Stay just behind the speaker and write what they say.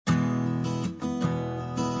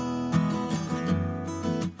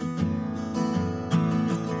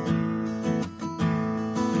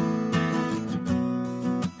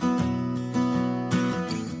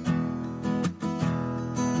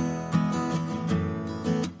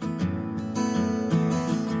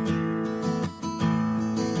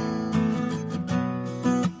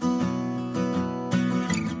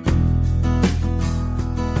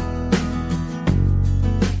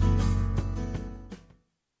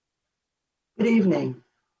Good evening.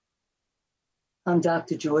 I'm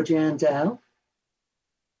Dr. Georgia Andow,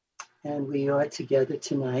 and we are together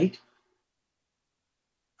tonight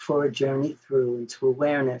for a journey through into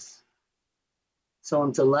awareness. So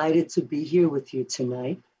I'm delighted to be here with you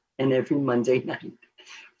tonight and every Monday night.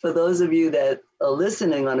 For those of you that are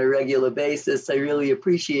listening on a regular basis, I really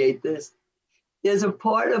appreciate this. There's a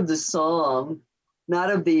part of the song,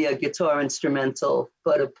 not of the guitar instrumental,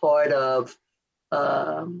 but a part of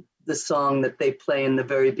the song that they play in the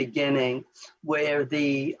very beginning, where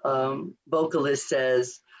the vocalist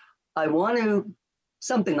says, I want to,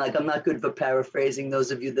 something like, I'm not good for paraphrasing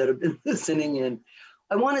those of you that have been listening in,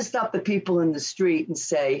 I want to stop the people in the street and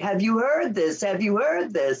say, have you heard this? Have you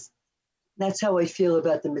heard this? That's how I feel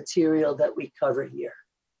about the material that we cover here,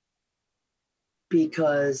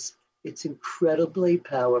 because it's incredibly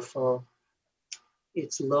powerful.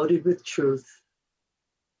 It's loaded with truth,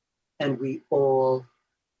 and we all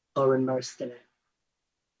are immersed in it.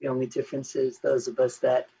 The only difference is those of us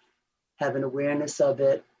that have an awareness of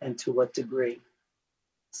it and to what degree.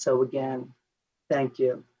 So again, thank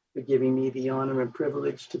you for giving me the honor and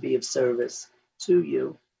privilege to be of service to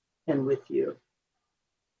you and with you.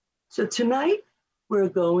 So tonight we're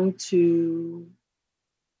going to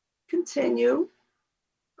continue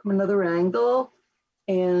from another angle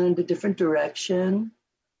and a different direction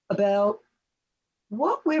about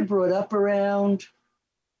what we're brought up around,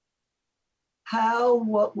 how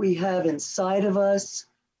what we have inside of us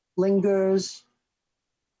lingers,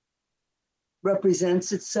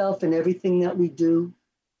 represents itself in everything that we do.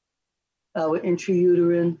 Our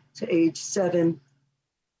intrauterine to age 7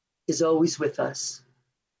 is always with us.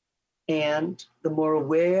 And the more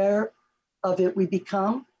aware of it we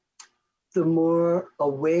become, the more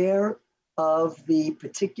aware of the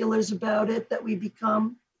particulars about it that we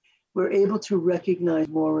become, we're able to recognize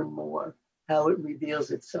more and more how it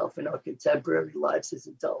reveals itself in our contemporary lives as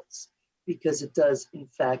adults, because it does, in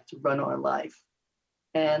fact, run our life.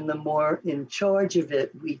 And the more in charge of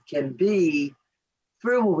it we can be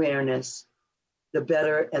through awareness, the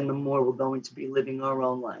better and the more we're going to be living our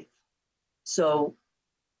own life. So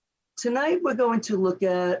tonight we're going to look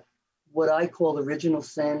at what I call original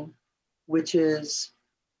sin, which is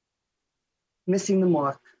missing the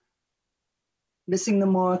mark. Missing the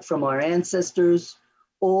mark from our ancestors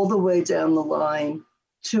all the way down the line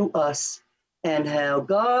to us, and how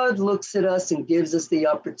God looks at us and gives us the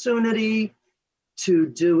opportunity to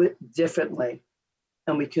do it differently.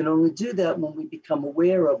 And we can only do that when we become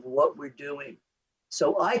aware of what we're doing.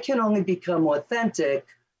 So I can only become authentic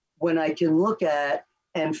when I can look at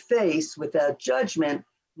and face without judgment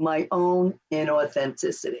my own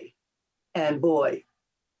inauthenticity. And boy,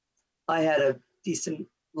 I had a decent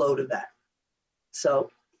load of that.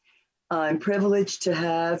 So I'm privileged to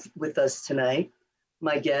have with us tonight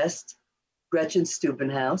my guest, Gretchen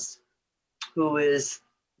Stubenhaus, who is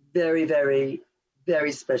very, very,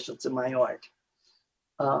 very special to my heart.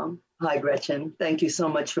 Hi, Gretchen. Thank you so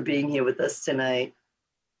much for being here with us tonight.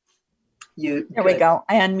 There we go.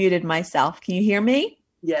 I unmuted myself. Can you hear me?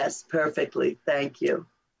 Yes, perfectly. Thank you.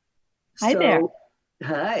 Hi there.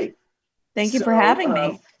 Hi. Thank you for having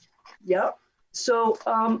me. Yeah. So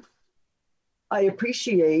I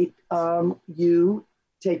appreciate you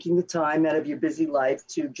taking the time out of your busy life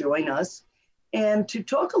to join us and to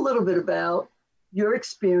talk a little bit about your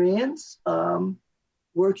experience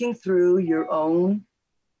working through your own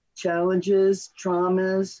challenges,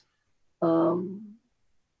 traumas,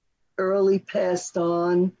 early passed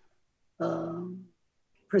on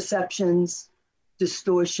perceptions,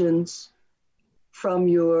 distortions from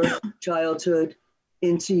your childhood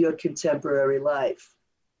into your contemporary life.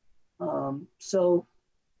 So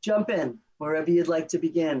jump in wherever you'd like to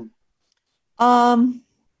begin.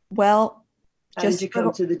 Well, how did you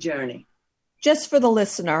come to the journey? Just for the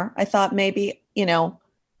listener, I thought maybe,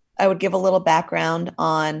 I would give a little background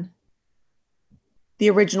on the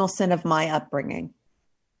original sin of my upbringing.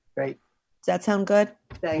 Great. Does that sound good?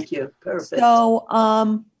 Thank you. Perfect. So,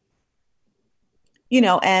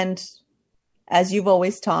 and as you've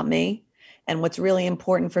always taught me, and what's really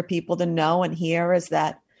important for people to know and hear is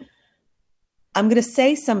that I'm going to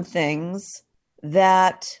say some things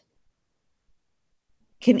that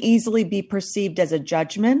can easily be perceived as a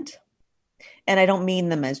judgment, and I don't mean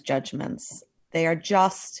them as judgments. They are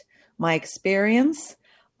just my experience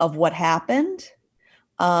of what happened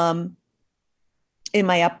in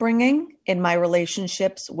my upbringing, in my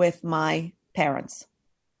relationships with my parents.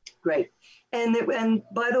 Great. And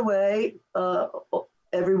by the way,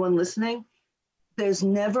 everyone listening, there's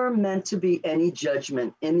never meant to be any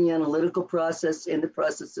judgment in the analytical process, in the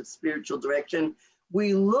process of spiritual direction.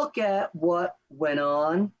 We look at what went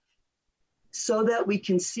on so that we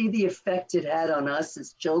can see the effect it had on us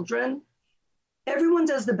as children. Everyone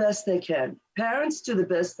does the best they can. Parents do the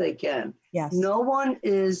best they can. Yes. No one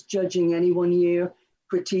is judging anyone here,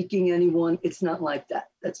 critiquing anyone. It's not like that.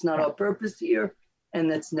 That's not our purpose here,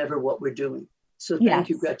 and that's never what we're doing. So thank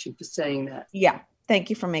you, Gretchen, for saying that. Yeah. Thank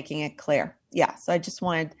you for making it clear. Yeah. So I just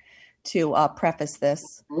wanted to preface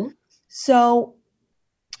this. Mm-hmm. So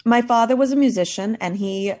my father was a musician and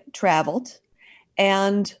he traveled.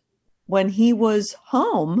 And when he was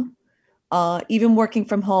home, even working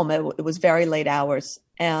from home, it was very late hours.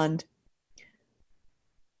 And,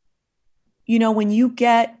 you know, when you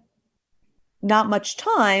get not much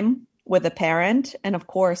time with a parent, and of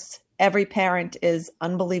course, every parent is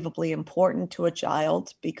unbelievably important to a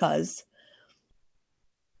child because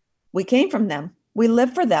we came from them. We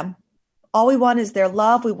live for them. All we want is their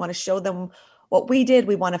love. We want to show them what we did.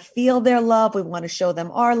 We want to feel their love. We want to show them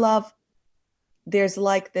our love. There's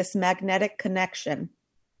like this magnetic connection.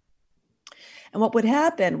 And what would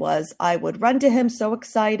happen was I would run to him so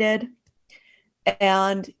excited,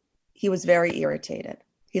 and he was very irritated.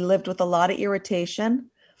 He lived with a lot of irritation,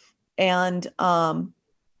 and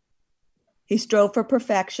he strove for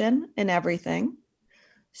perfection in everything.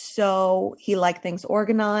 So he liked things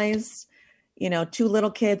organized. You know, 2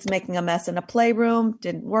 little kids making a mess in a playroom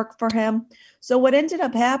didn't work for him. So what ended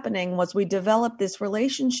up happening was we developed this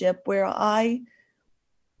relationship where I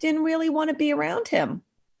didn't really want to be around him,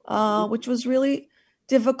 which was really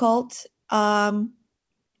difficult for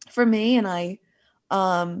me. And I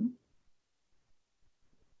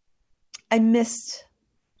missed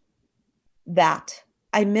that.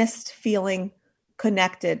 I missed feeling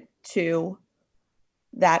connected to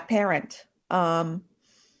that parent.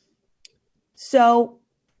 So,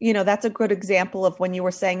 you know, that's a good example of when you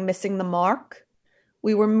were saying missing the mark.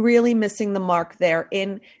 We were really missing the mark there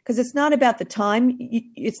because it's not about the time.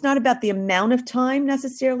 It's not about the amount of time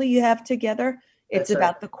necessarily you have together. It's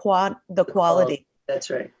about the quality.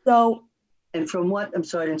 That's right. So, and from what, I'm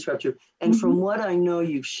sorry to interrupt you. And from what I know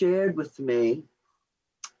you've shared with me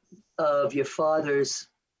of your father's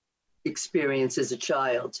experience as a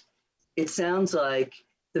child, it sounds like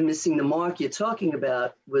the missing the mark you're talking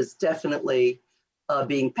about was definitely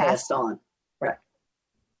being passed on. Right.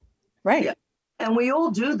 Right. Yeah. And we all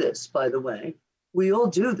do this, by the way. We all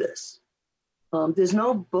do this. There's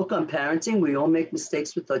no book on parenting. We all make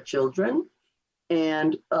mistakes with our children.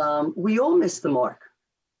 And we all miss the mark.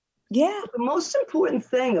 Yeah. The most important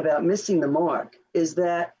thing about missing the mark is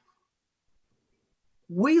that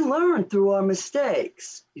we learn through our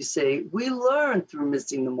mistakes. You see, we learn through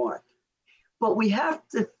missing the mark. But we have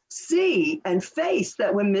to see and face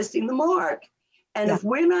that we're missing the mark. And if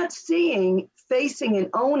we're not seeing, facing, and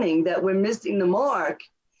owning that we're missing the mark,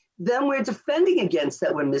 then we're defending against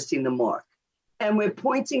that we're missing the mark. And we're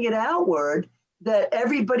pointing it outward that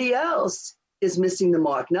everybody else is missing the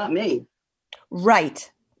mark, not me.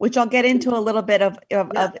 Right. Which I'll get into a little bit of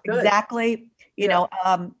exactly, you know,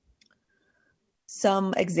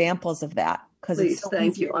 some examples of that. Please,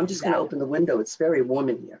 thank you. I'm just going to open the window. It's very warm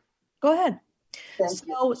in here. Go ahead.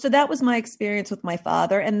 So that was my experience with my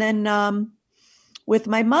father. And then with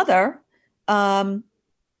my mother,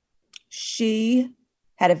 she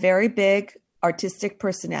had a very big artistic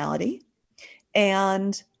personality,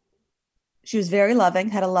 and she was very loving,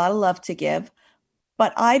 had a lot of love to give,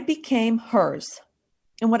 but I became hers.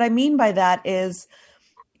 And what I mean by that is,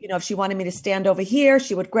 you know, if she wanted me to stand over here,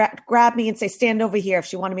 she would grab me and say, stand over here. If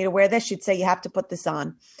she wanted me to wear this, she'd say, you have to put this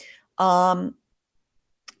on.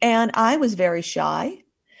 And I was very shy.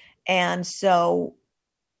 And so,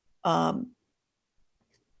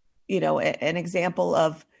 you know, an example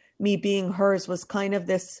of me being hers was kind of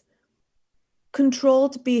this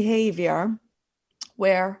controlled behavior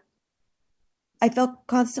where I felt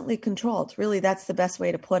constantly controlled. Really, that's the best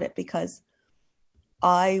way to put it, because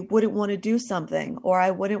I wouldn't want to do something, or I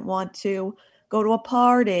wouldn't want to go to a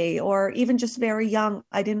party, or even just very young,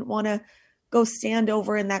 I didn't want to go stand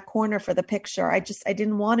over in that corner for the picture. I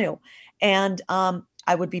didn't want to. And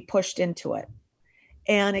I would be pushed into it.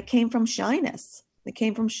 And it came from shyness.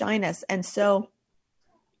 And so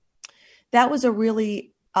that was a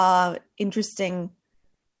really interesting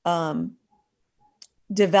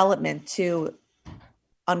development to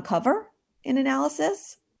uncover in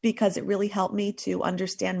analysis, because it really helped me to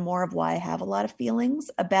understand more of why I have a lot of feelings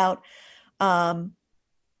about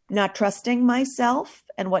not trusting myself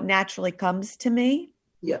and what naturally comes to me.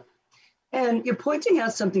 Yeah. And you're pointing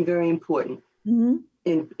out something very important in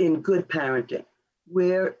good parenting,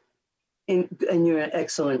 and you're an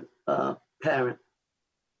excellent parent.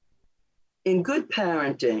 In good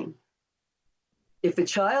parenting, if a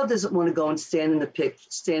child doesn't want to go and stand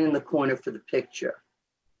in the corner for the picture,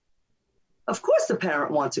 of course the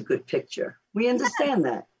parent wants a good picture. We understand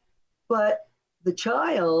that. But the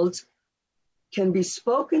child can be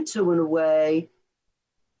spoken to in a way,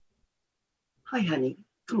 hi, honey,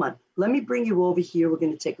 come on, let me bring you over here. We're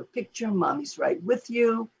going to take a picture. Mommy's right with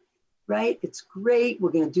you, right? It's great.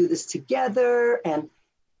 We're going to do this together.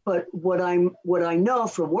 But what I know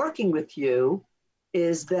from working with you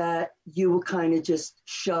is that you were kind of just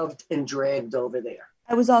shoved and dragged over there.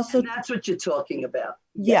 I was also, and that's what you're talking about.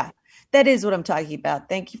 Yeah, that is what I'm talking about.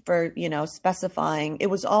 Thank you for, specifying. It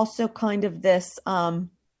was also kind of this, and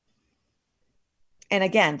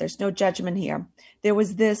again, there's no judgment here. There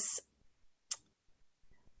was this,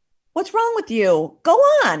 what's wrong with you? Go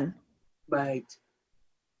on. Right.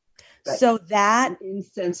 So that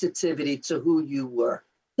insensitivity to who you were.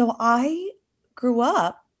 So I grew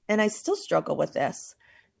up, and I still struggle with this,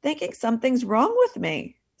 thinking something's wrong with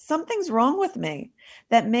me. Something's wrong with me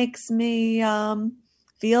that makes me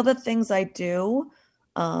feel the things I do.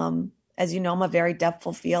 As you know, I'm a very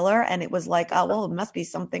depthful feeler, and it was like, oh, well, it must be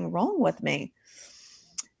something wrong with me.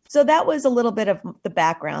 So that was a little bit of the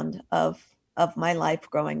background of my life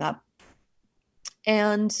growing up.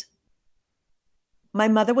 And my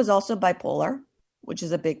mother was also bipolar, which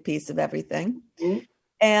is a big piece of everything. Mm-hmm.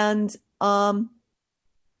 And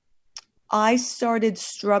I started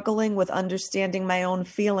struggling with understanding my own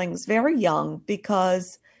feelings very young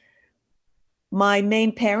because my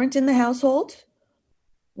main parent in the household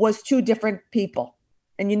was two different people.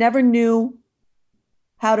 And you never knew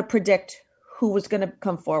how to predict who was going to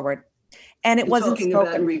come forward. And it wasn't talking spoken.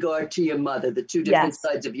 About in regard to your mother, the two different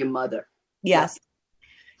sides of your mother. Yes. Yeah.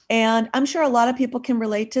 And I'm sure a lot of people can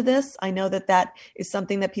relate to this. I know that is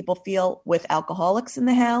something that people feel with alcoholics in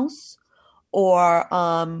the house or,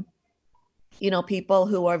 people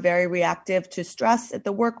who are very reactive to stress at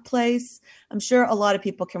the workplace. I'm sure a lot of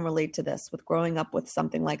people can relate to this with growing up with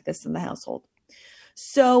something like this in the household.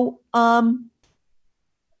 So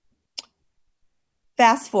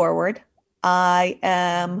fast forward, I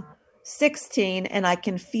am 16 and I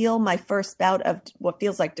can feel my first bout of what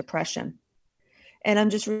feels like depression. And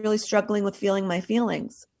I'm just really struggling with feeling my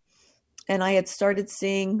feelings. And I had started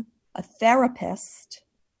seeing a therapist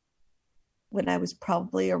when I was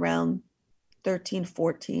probably around 13,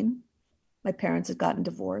 14. My parents had gotten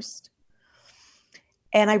divorced.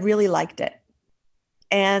 And I really liked it.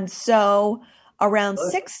 And so around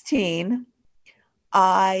 16,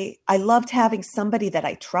 I loved having somebody that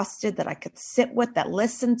I trusted, that I could sit with, that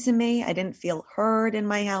listened to me. I didn't feel heard in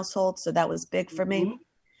my household. So that was big for me.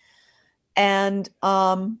 And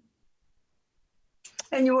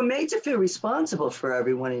you were made to feel responsible for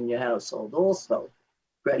everyone in your household also,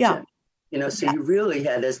 Gretchen. Yeah. So you really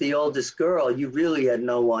had, as the oldest girl, you really had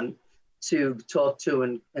no one to talk to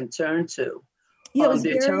and turn to. Yeah,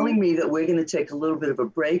 they're telling me that we're going to take a little bit of a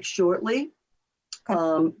break shortly.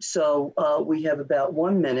 Okay. So we have about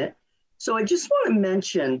 1 minute. So I just want to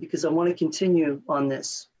mention, because I want to continue on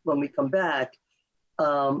this when we come back,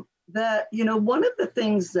 that, one of the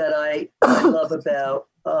things that I love about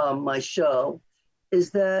my show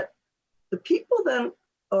is that the people that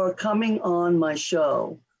are coming on my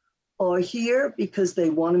show are here because they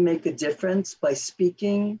want to make a difference by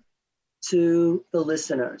speaking to the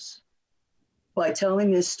listeners, by telling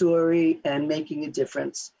their story and making a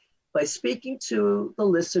difference, by speaking to the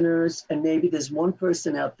listeners, and maybe there's one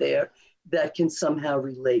person out there that can somehow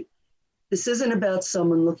relate. This isn't about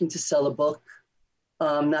someone looking to sell a book.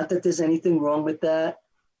 Not that there's anything wrong with that.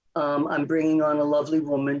 I'm bringing on a lovely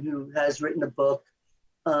woman who has written a book.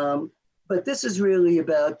 But this is really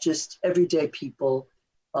about just everyday people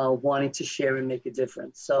wanting to share and make a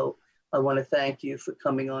difference. So I want to thank you for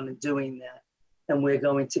coming on and doing that. And we're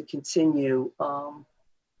going to continue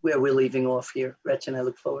where we're leaving off here. Gretchen, I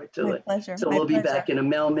look forward to it. Pleasure. So we'll be back in a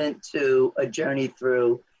moment to a journey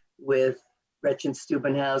through with Gretchen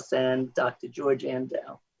Stubenhaus and Dr. George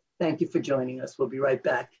Andau. Thank you for joining us. We'll be right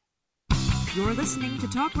back. You're listening to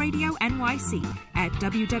Talk Radio NYC at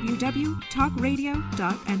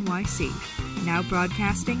www.talkradio.nyc. Now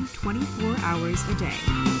broadcasting 24 hours a day.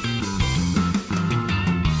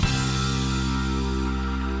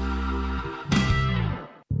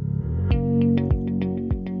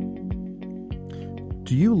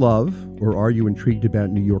 Do you love or are you intrigued about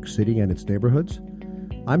New York City and its neighborhoods?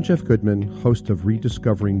 I'm Jeff Goodman, host of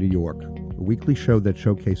Rediscovering New York, a weekly show that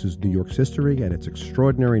showcases New York's history and its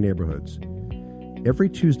extraordinary neighborhoods. Every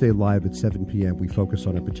Tuesday live at 7 p.m., we focus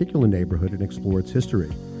on a particular neighborhood and explore its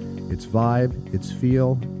history, its vibe, its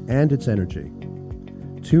feel, and its energy.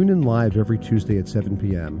 Tune in live every Tuesday at 7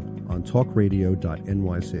 p.m. on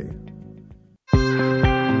talkradio.nyc.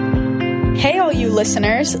 Hey, all you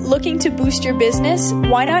listeners, looking to boost your business?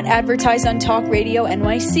 Why not advertise on Talk Radio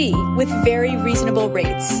NYC with very reasonable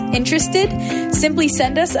rates? Interested? Simply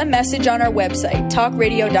send us a message on our website,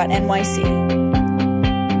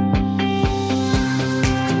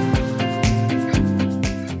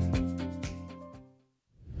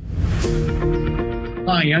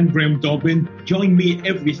 Hi, I'm Graham Dobbin. Join me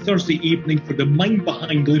every Thursday evening for the Mind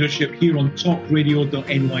Behind Leadership here on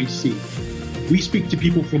talkradio.nyc. We speak to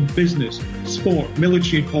people from business, sport,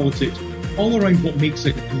 military and politics, all around what makes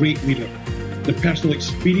a great leader. The personal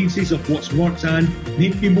experiences of what's worked and,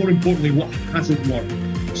 maybe more importantly, what hasn't worked.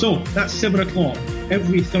 So, that's 7 o'clock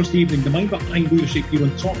every Thursday evening, the Mind Behind Leadership here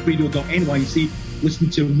on talkradio.nyc. Listen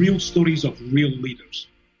to real stories of real leaders.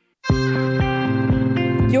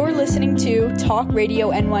 You're listening to Talk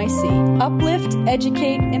Radio NYC. Uplift,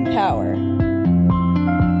 educate, empower.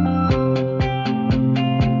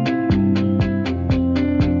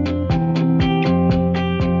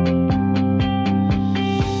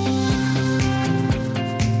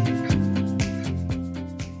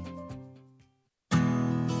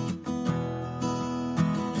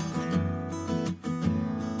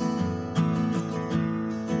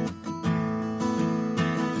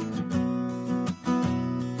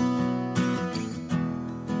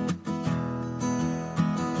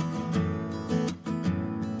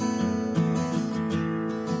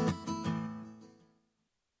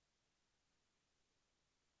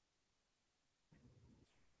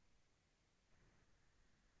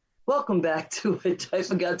 Welcome back to it. I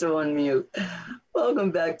forgot to unmute.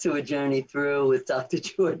 Welcome back to A Journey Through with Dr.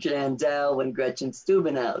 Georgia Andel and Gretchen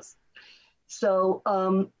Stubenhaus. So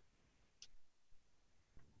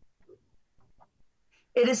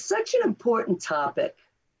it is such an important topic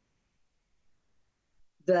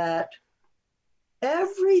that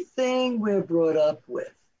everything we're brought up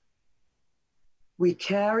with, we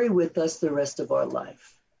carry with us the rest of our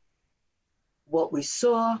life. What we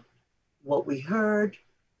saw, what we heard,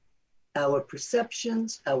 our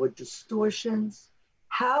perceptions, our distortions,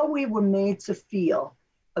 how we were made to feel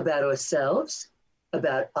about ourselves,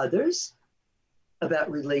 about others,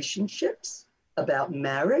 about relationships, about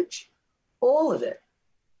marriage, all of it.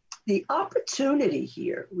 The opportunity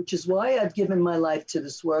here, which is why I've given my life to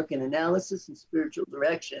this work in analysis and spiritual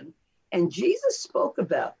direction, and Jesus spoke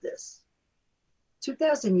about this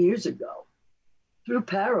 2,000 years ago through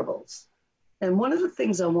parables. And one of the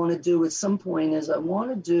things I want to do at some point is I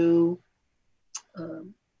want to do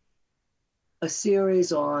a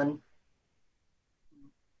series on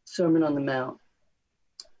Sermon on the Mount.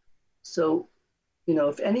 So,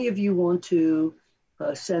 if any of you want to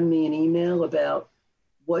send me an email about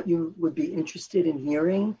what you would be interested in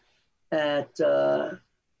hearing at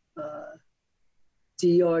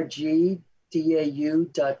drgdau.com,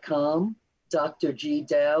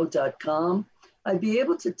 drgdau.com, I'd be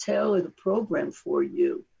able to tailor the program for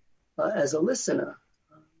you as a listener,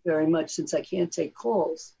 very much since I can't take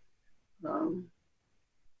calls.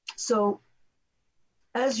 So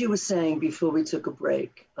as you were saying before we took a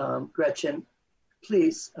break, Gretchen,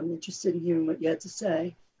 please, I'm interested in hearing what you had to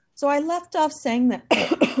say. So I left off saying that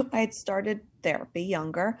I had started therapy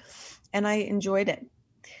younger and I enjoyed it.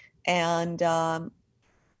 And I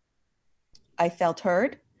felt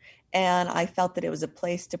heard. And I felt that it was a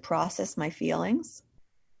place to process my feelings.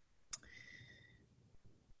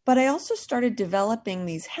 But I also started developing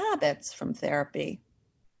these habits from therapy,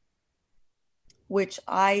 which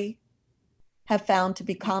I have found to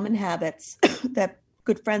be common habits that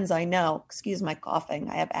good friends I know, excuse my coughing,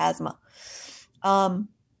 I have asthma,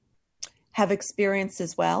 have experienced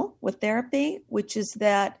as well with therapy, which is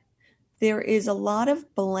that there is a lot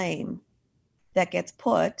of blame that gets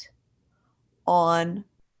put on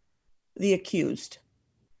the accused.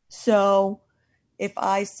 So if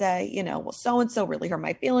I say, well, so-and-so really hurt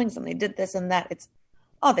my feelings and they did this and that, it's,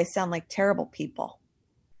 they sound like terrible people.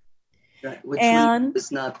 Right, which and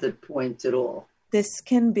is not the point at all. This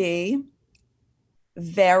can be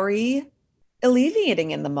very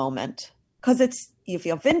alleviating in the moment because you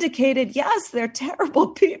feel vindicated. Yes, they're terrible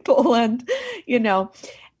people. And,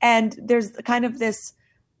 and there's kind of this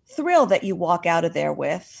thrill that you walk out of there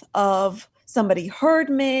with of, somebody heard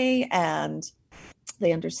me and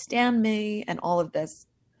they understand me and all of this.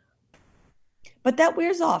 But that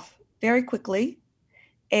wears off very quickly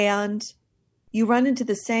and you run into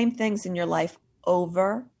the same things in your life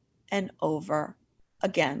over and over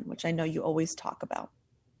again, which I know you always talk about.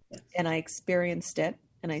 Yes. And I experienced it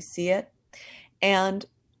and I see it. And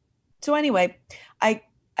so anyway, I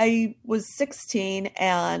was 16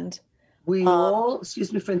 and we all,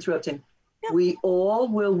 excuse me for interrupting. Yeah. We all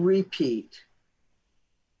will repeat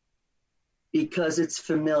because it's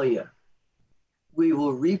familiar. We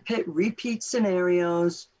will repeat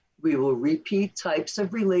scenarios. We will repeat types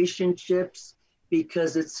of relationships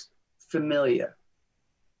because it's familiar,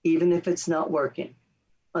 even if it's not working.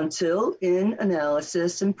 Until in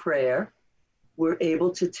analysis and prayer, we're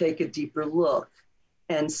able to take a deeper look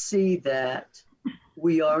and see that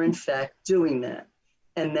we are in fact doing that.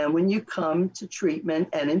 And then when you come to treatment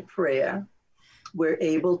and in prayer, we're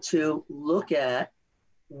able to look at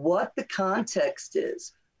what the context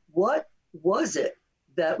is. What was it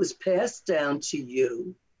that was passed down to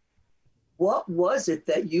you? What was it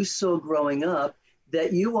that you saw growing up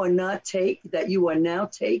that you are now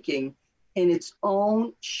taking in its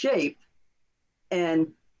own shape and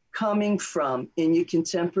coming from in your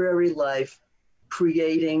contemporary life,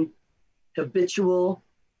 creating habitual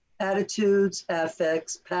attitudes,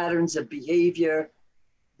 affects, patterns of behavior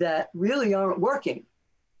that really aren't working,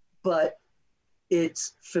 but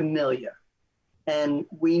it's familiar. And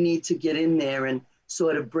we need to get in there and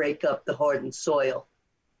sort of break up the hardened soil,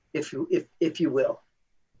 if you will.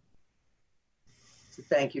 So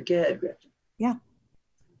thank you. Go ahead, Gretchen. Yeah.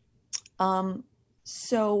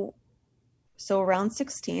 So around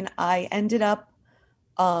 16, I ended up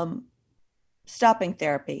stopping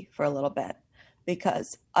therapy for a little bit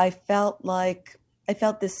because I felt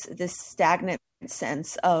this stagnant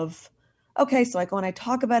sense of, okay, so I go and I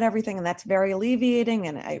talk about everything and that's very alleviating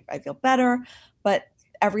and I feel better, but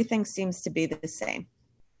everything seems to be the same.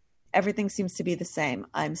 Everything seems to be the same.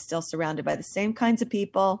 I'm still surrounded by the same kinds of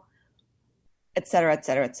people, et cetera, et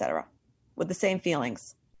cetera, et cetera, with the same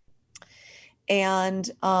feelings. And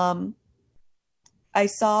I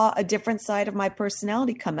saw a different side of my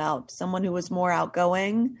personality come out, someone who was more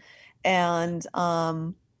outgoing and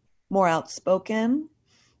more outspoken,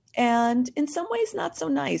 and in some ways not so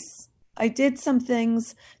nice. I did some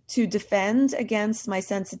things to defend against my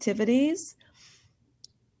sensitivities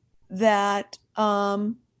that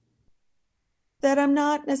I'm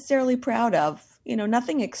not necessarily proud of. You know,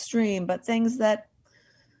 nothing extreme, but things that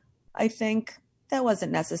I think that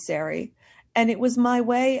wasn't necessary. And it was my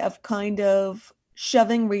way of kind of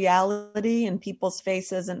shoving reality in people's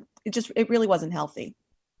faces, and it really wasn't healthy.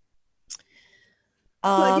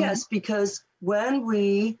 Well, yes, because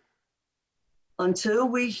until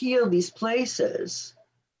we heal these places,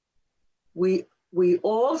 we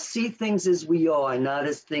all see things as we are, not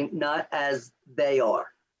as they are.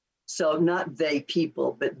 So not they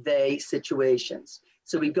people, but they situations.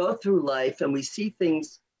 So we go through life and we see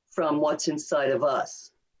things from what's inside of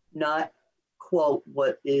us, not quote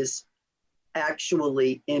what is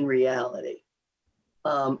actually in reality.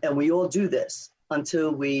 And we all do this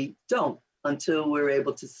until we don't, until we're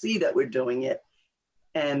able to see that we're doing it.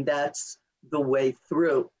 And that's the way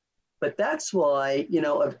through. But that's why,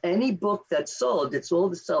 of any book that's sold, it's all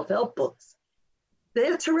the self-help books.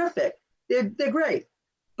 They're terrific. They're great.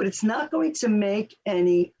 But it's not going to make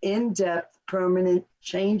any in-depth, permanent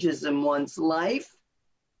changes in one's life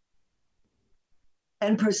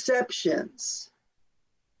and perceptions,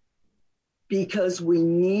 because we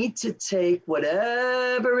need to take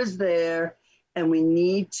whatever is there and we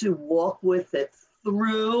need to walk with it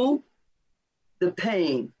through the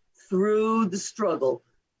pain, through the struggle,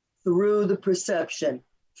 through the perception,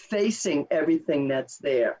 facing everything that's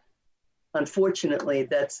there. Unfortunately,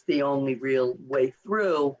 that's the only real way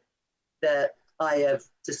through that I have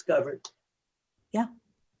discovered. Yeah.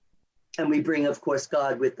 And we bring, of course,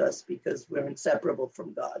 God with us because we're inseparable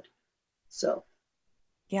from God. So,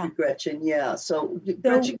 yeah. Gretchen, yeah. So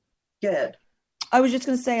Gretchen, go ahead. I was just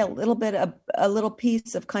going to say a little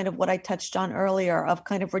piece of kind of what I touched on earlier of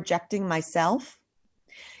kind of rejecting myself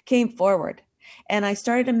came forward. And I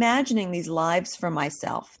started imagining these lives for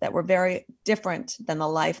myself that were very different than the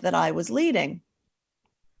life that I was leading.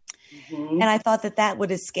 Mm-hmm. And I thought that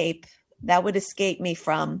would escape me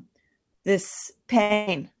from this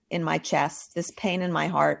pain in my chest, this pain in my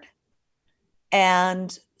heart.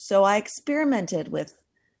 And so I experimented with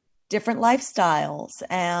different lifestyles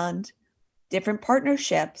and different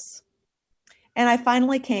partnerships. And I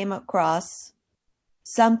finally came across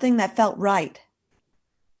something that felt right.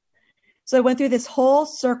 So I went through this whole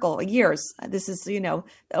circle of years. This is,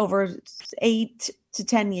 over 8 to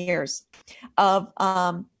 10 years of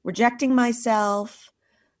rejecting myself,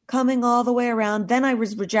 coming all the way around. Then I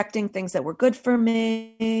was rejecting things that were good for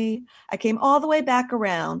me. I came all the way back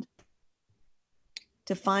around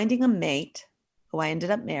to finding a mate who I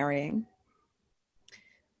ended up marrying,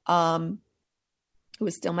 who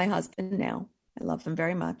is still my husband now. I love him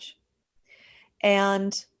very much.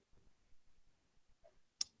 And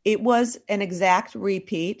it was an exact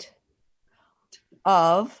repeat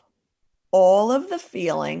of all of the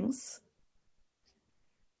feelings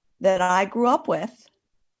that I grew up with.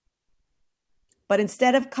 But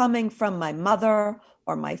instead of coming from my mother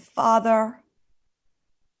or my father,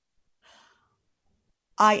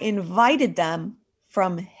 I invited them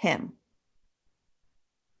from him.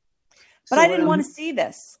 But I didn't want to see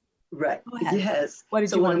this. Right. Go ahead. Yes. What did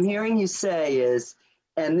so you what want I'm to say? hearing you say is,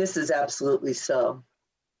 and this is absolutely so,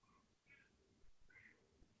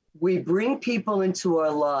 we bring people into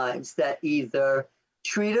our lives that either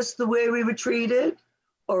treat us the way we were treated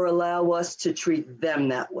or allow us to treat them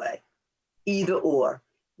that way. Either or.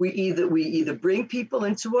 We either bring people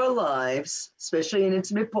into our lives, especially an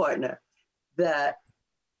intimate partner, that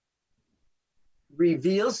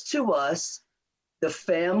reveals to us the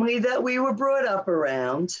family that we were brought up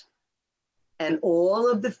around and all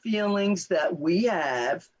of the feelings that we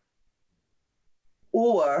have,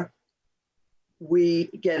 or we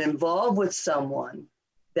get involved with someone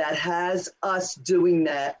that has us doing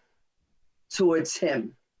that towards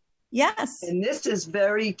him. Yes. And this is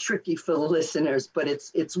very tricky for the listeners, but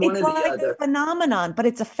it's one or like the other. A phenomenon, but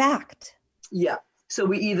it's a fact. Yeah. So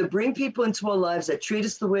we either bring people into our lives that treat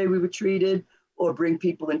us the way we were treated, or bring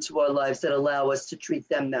people into our lives that allow us to treat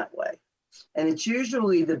them that way. And it's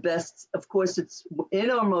usually the best, of course, it's in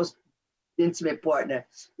our most intimate partner,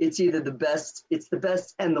 it's either the best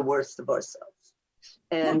and the worst of ourselves.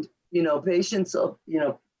 And, patients,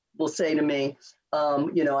 will say to me,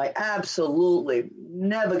 I absolutely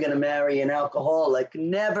never going to marry an alcoholic,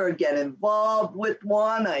 never get involved with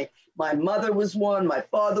one. My mother was one, my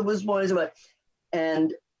father was one.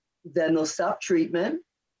 And then they'll stop treatment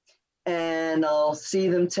and I'll see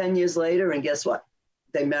them 10 years later. And guess what?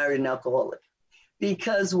 They married an alcoholic,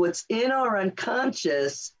 because what's in our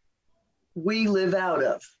unconscious, we live out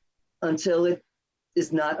of until it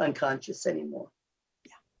is not unconscious anymore.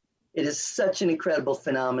 Yeah. It is such an incredible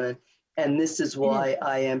phenomenon. And this is why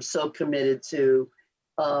I am so committed to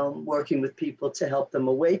working with people to help them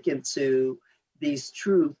awaken to these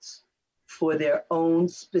truths for their own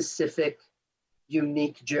specific,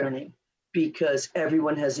 unique journey, because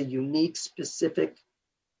everyone has a unique, specific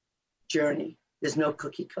journey. There's no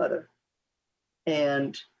cookie cutter.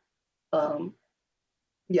 And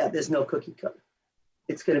there's no cookie cutter.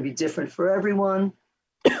 It's going to be different for everyone.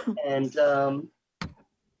 And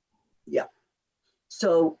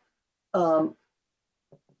So, now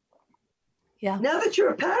that you're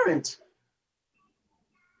a parent.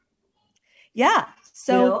 Yeah.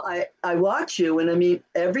 So I watch you, and I mean,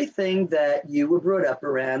 everything that you were brought up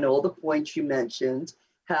around, all the points you mentioned,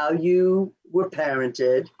 how you were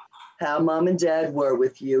parented, how mom and dad were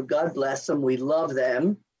with you. God bless them. We love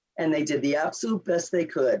them. And they did the absolute best they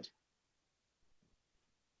could.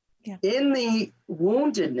 Yeah. In the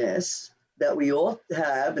woundedness that we all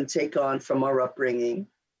have and take on from our upbringing,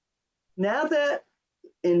 now that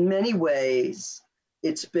in many ways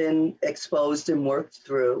it's been exposed and worked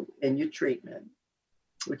through in your treatment,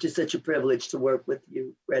 which is such a privilege to work with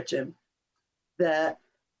you, Gretchen, that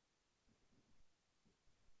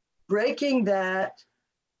breaking that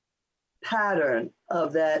pattern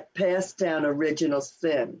of that passed down original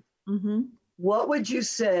sin, what would you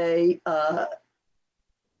say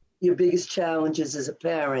your biggest challenges as a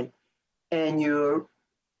parent and your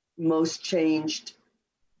most changed,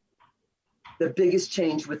 the biggest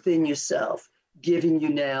change within yourself, giving you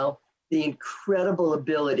now the incredible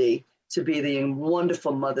ability to be the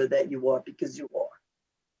wonderful mother that you are, because you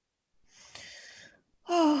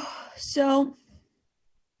are? So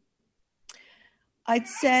I'd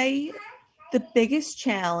say the biggest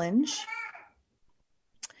challenge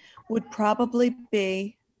would probably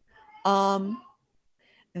be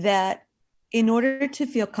that in order to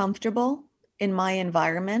feel comfortable in my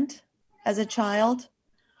environment as a child,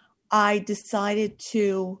 I didn't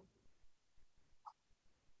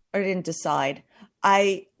decide.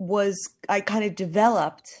 I kind of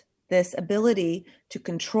developed this ability to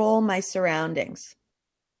control my surroundings.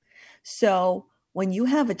 So when you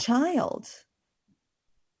have a child,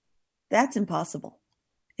 that's impossible.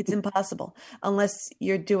 It's impossible unless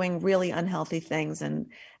you're doing really unhealthy things, and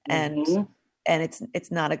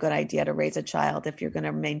it's not a good idea to raise a child if you're going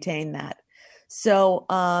to maintain that. So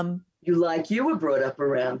you were brought up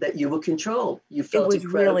around that you were controlled. You felt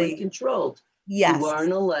incredibly controlled. Yes. You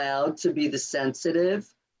weren't allowed to be the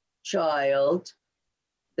sensitive child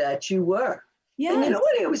that you were. Yes. And you know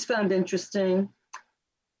what I always found interesting?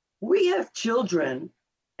 We have children,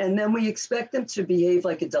 and then we expect them to behave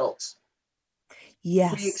like adults.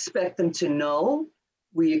 Yes. We expect them to know.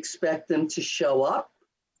 We expect them to show up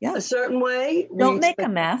a certain way. Don't make a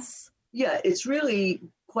mess. Yeah, it's really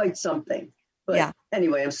quite something. But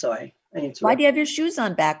anyway, I'm sorry. Why do you have your shoes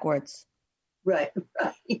on backwards? Right.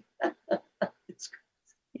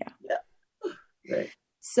 Right.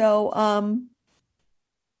 So,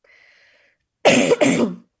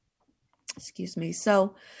 excuse me.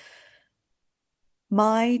 So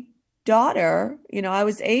my daughter, I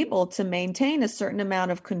was able to maintain a certain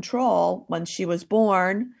amount of control when she was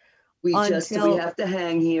born. We have to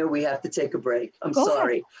hang here. We have to take a break. I'm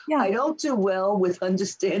sorry. Yeah. I don't do well with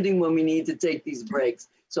understanding when we need to take these breaks.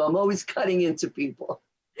 So I'm always cutting into people.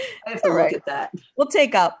 I have to look at that. We'll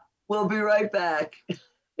take up. We'll be right back.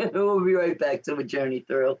 We'll be right back to A Journey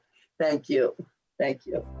Through. Thank you. Thank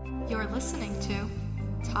you. You're listening to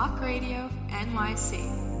Talk Radio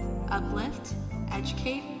NYC. Uplift,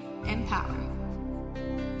 educate, empower.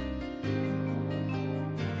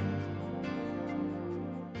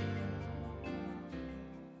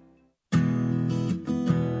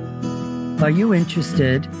 Are you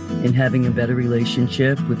interested in having a better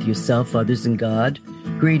relationship with yourself, others, and God?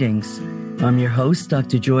 Greetings. I'm your host,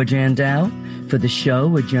 Dr. George Andow, for the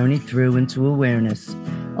show A Journey Through into Awareness.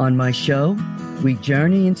 On my show, we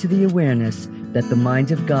journey into the awareness that the mind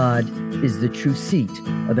of God is the true seat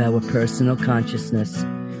of our personal consciousness.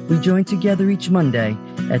 We join together each Monday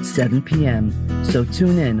at 7 p.m., so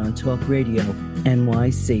tune in on Talk Radio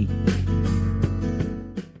NYC.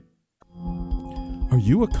 Are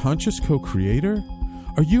you a conscious co-creator?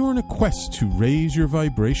 Are you on a quest to raise your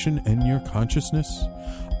vibration and your consciousness?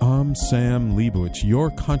 I'm Sam Leibowitz, your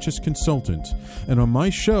conscious consultant, and on my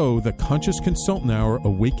show, The Conscious Consultant Hour,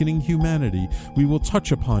 Awakening Humanity, we will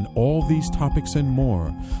touch upon all these topics and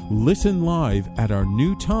more. Listen live at our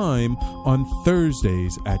new time on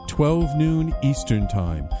Thursdays at 12 noon Eastern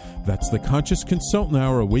Time. That's The Conscious Consultant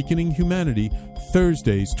Hour, Awakening Humanity,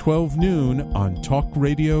 Thursdays 12 noon on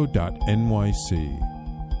talkradio.nyc.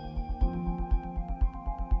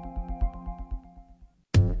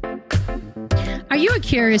 Are you a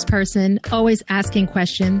curious person, always asking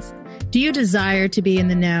questions? Do you desire to be in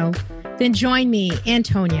the know? Then join me,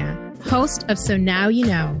 Antonia, host of So Now You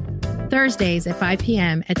Know, Thursdays at 5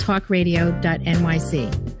 p.m. at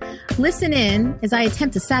talkradio.nyc. Listen in as I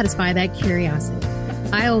attempt to satisfy that curiosity.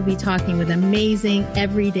 I will be talking with amazing,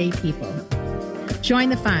 everyday people. Join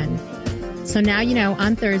the fun. So Now You Know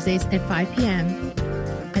on Thursdays at 5 p.m.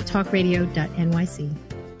 at talkradio.nyc.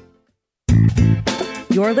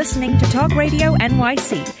 You're listening to Talk Radio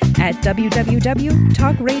NYC at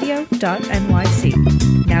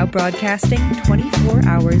www.talkradio.nyc. Now broadcasting 24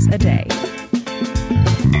 hours a day.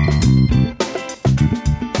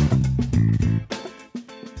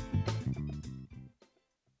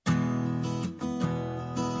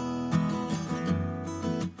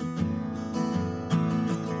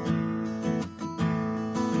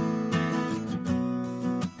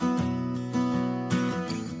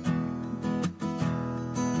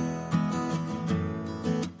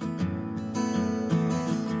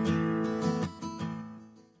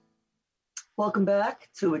 Welcome back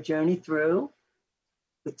to A Journey Through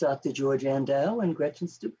with Dr. George Andow and Gretchen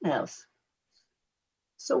Stubenhouse.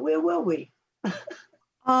 So where were we?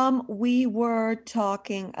 We were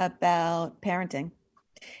talking about parenting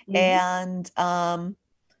and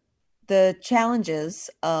the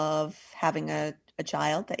challenges of having a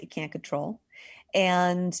child that you can't control.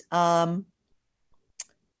 And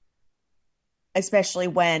especially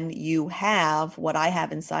when you have what I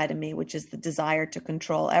have inside of me, which is the desire to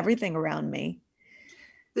control everything around me.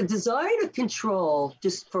 The desire to control,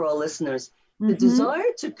 just for our listeners, the desire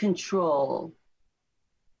to control.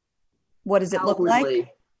 What does it look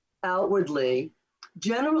like? Outwardly,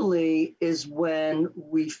 generally is when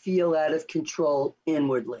we feel out of control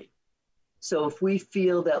inwardly. So if we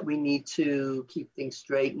feel that we need to keep things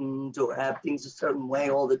straightened or have things a certain way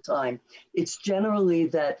all the time, it's generally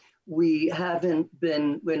that we're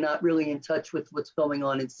not really in touch with what's going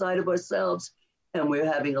on inside of ourselves, and we're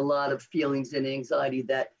having a lot of feelings and anxiety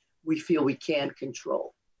that we feel we can't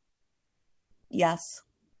control. Yes.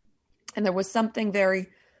 And there was something very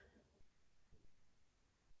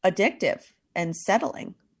addictive and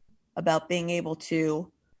settling about being able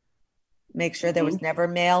to make sure there was never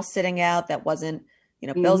mail sitting out that wasn't,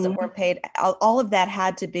 bills that weren't paid. All of that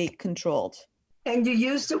had to be controlled. And you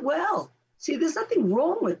used it well. See, there's nothing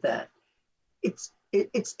wrong with that. It's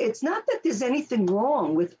not that there's anything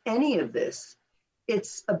wrong with any of this.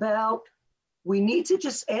 It's about, we need to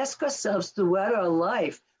just ask ourselves throughout our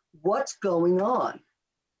life, what's going on?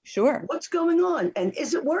 Sure. What's going on? And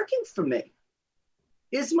is it working for me?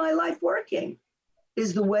 Is my life working?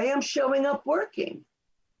 Is the way I'm showing up working?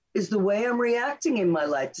 Is the way I'm reacting in my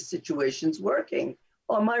life to situations working?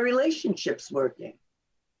 Are my relationships working?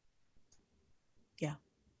 Yeah.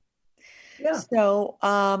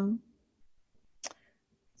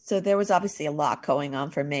 So there was obviously a lot going on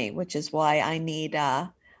for me, which is why I need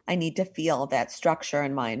I need to feel that structure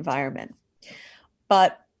in my environment.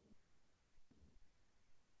 But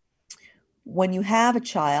when you have a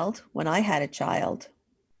child, when I had a child,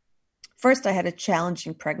 first I had a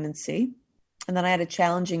challenging pregnancy, and then I had a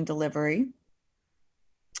challenging delivery.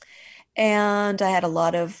 And I had a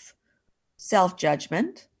lot of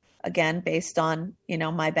self-judgment, again, based on,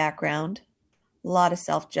 my background, a lot of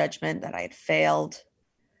self-judgment that I had failed,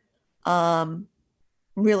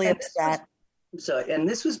 really upset. And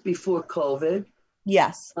this was before COVID.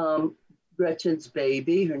 Yes. Gretchen's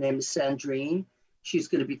baby, her name is Sandrine. She's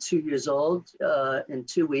going to be 2 years old in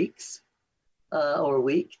 2 weeks, or a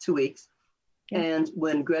week, 2 weeks. Yeah. And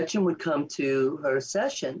when Gretchen would come to her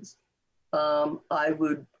sessions,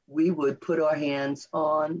 we would put our hands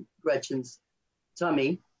on Gretchen's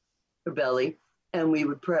tummy, her belly, and we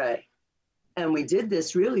would pray. And we did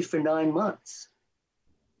this really for 9 months.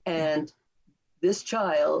 And this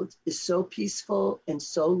child is so peaceful and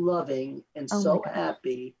so loving and so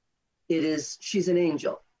happy. She's an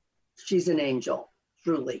angel. She's an angel,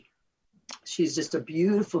 truly. She's just a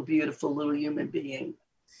beautiful, beautiful little human being.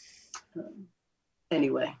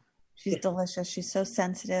 Anyway. She's delicious. She's so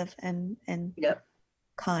sensitive and yep.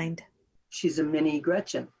 Kind. She's a mini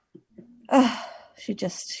Gretchen.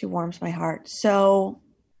 She warms my heart. So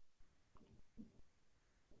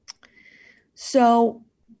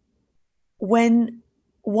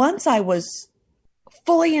once I was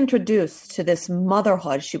fully introduced to this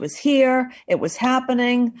motherhood, she was here, it was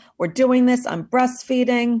happening, we're doing this, I'm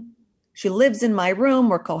breastfeeding, she lives in my room,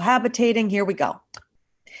 we're cohabitating, here we go.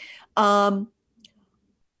 I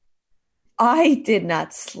did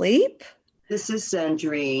not sleep. This is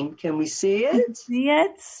Sandrine. Can we see it? See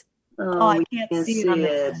it? Oh, I can't see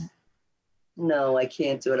it. No, I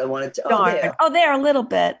can't do it. I wanted to. Darn. There, a little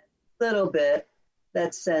bit. Little bit.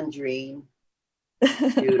 That's Sandrine.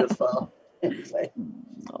 Beautiful. Anyway.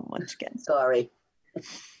 Oh, Munchkin. Sorry.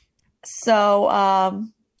 So,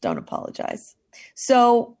 don't apologize.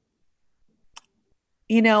 So,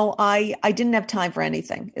 I didn't have time for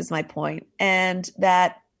anything, is my point. And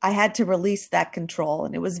that I had to release that control.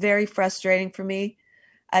 And it was very frustrating for me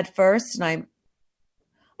at first. And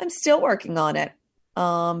I'm still working on it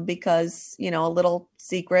because, a little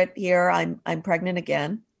secret here, I'm pregnant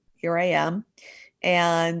again. Here I am.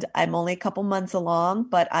 And I'm only a couple months along,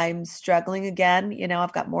 but I'm struggling again.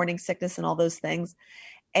 I've got morning sickness and all those things.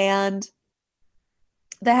 And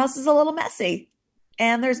the house is a little messy.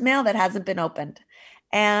 And there's mail that hasn't been opened.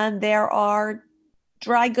 And there are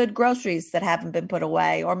dry good groceries that haven't been put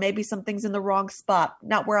away, or maybe something's in the wrong spot,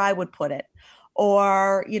 not where I would put it.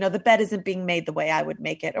 Or, the bed isn't being made the way I would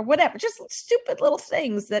make it, or whatever. Just stupid little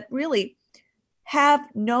things that really have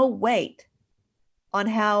no weight on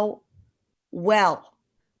how well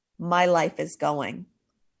my life is going.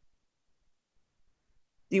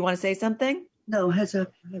 Do you want to say something? No, heads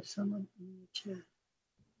up. You have someone in the chat.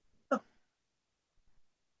 Oh.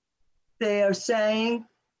 They are saying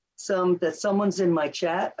that someone's in my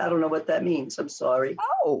chat. I don't know what that means. I'm sorry.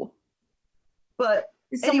 Oh. But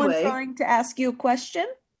is someone trying to ask you a question?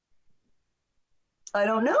 I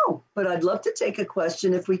don't know, but I'd love to take a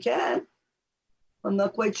question if we can. I'm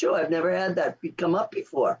not quite sure. I've never had that come up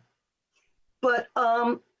before. But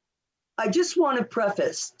I just want to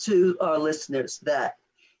preface to our listeners that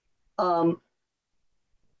all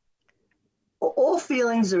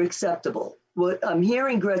feelings are acceptable. What I'm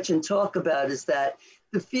hearing Gretchen talk about is that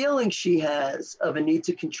the feeling she has of a need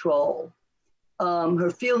to control,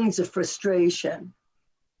 her feelings of frustration,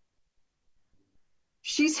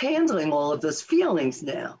 she's handling all of those feelings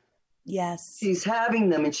now. Yes. She's having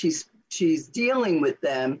them and she's dealing with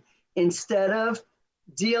them instead of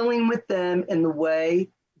dealing with them in the way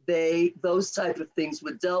those type of things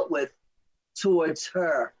were dealt with towards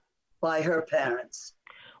her by her parents.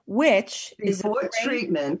 Which before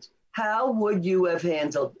treatment, how would you have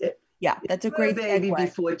handled it? Yeah, that's a great baby segue.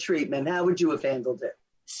 Before treatment, how would you have handled it?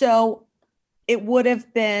 So it would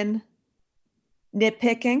have been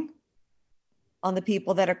nitpicking on the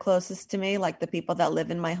people that are closest to me, like the people that live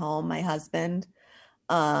in my home, my husband.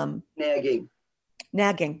 Nagging.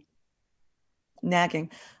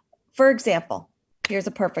 For example, here's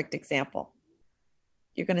a perfect example.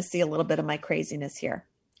 You're going to see a little bit of my craziness here.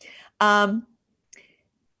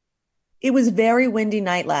 It was very windy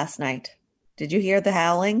night last night. Did you hear the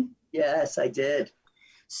howling? Yes, I did.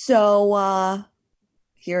 So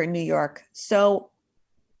here in New York. So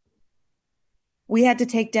we had to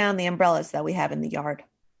take down the umbrellas that we have in the yard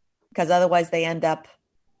because otherwise they end up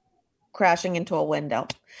crashing into a window.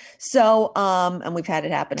 So, and we've had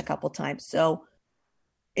it happen a couple times. So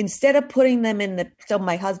instead of putting them so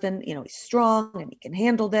my husband, he's strong and he can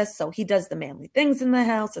handle this. So he does the manly things in the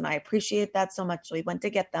house. And I appreciate that so much. So he went to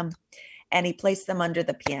get them and he placed them under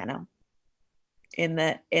the piano in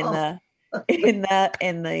the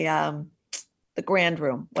grand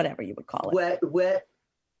room, whatever you would call it.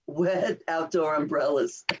 Wet outdoor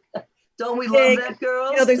umbrellas. Don't we love that,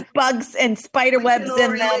 girls? There's bugs and spider webs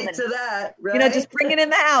in them. To that, right? Just bring it in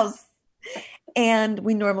the house. And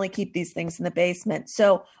we normally keep these things in the basement.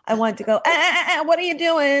 So I wanted to go, what are you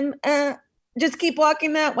doing? Just keep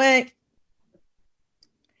walking that way.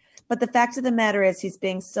 But the fact of the matter is he's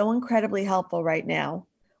being so incredibly helpful right now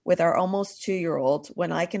with our almost 2-year-old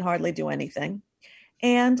when I can hardly do anything.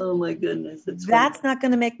 And oh my goodness, that's not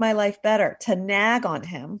going to make my life better to nag on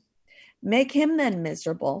him, make him then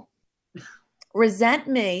miserable, resent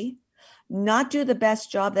me, not do the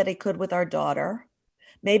best job that he could with our daughter,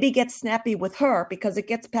 maybe get snappy with her because it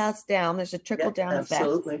gets passed down. There's a trickle down effect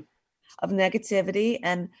of negativity.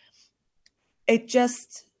 And it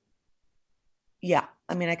just,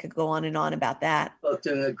 I could go on and on about that. Both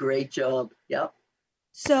doing a great job. Yep.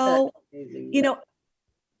 So,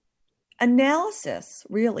 analysis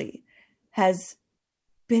really has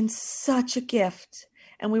been such a gift.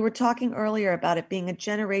 And we were talking earlier about it being a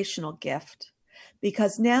generational gift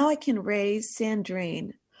because now I can raise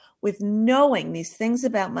Sandrine with knowing these things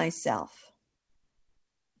about myself,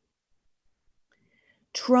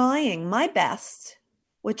 trying my best,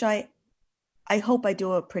 which I hope I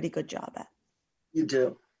do a pretty good job at. You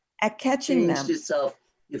do. At catching them.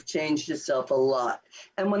 You've changed yourself a lot.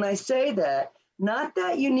 And when I say that, not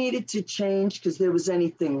that you needed to change because there was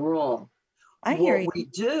anything wrong. I hear you. What we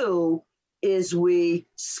do is we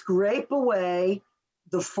scrape away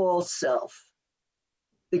the false self.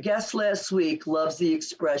 The guest last week loves the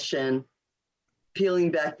expression, peeling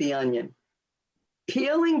back the onion.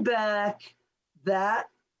 Peeling back that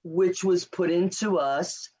which was put into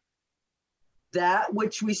us, that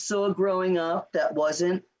which we saw growing up that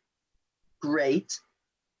wasn't great,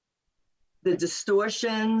 the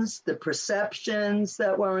distortions, the perceptions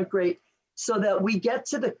that weren't great, so that we get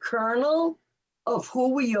to the kernel of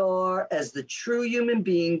who we are as the true human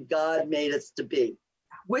being God made us to be,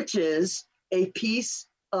 which is a piece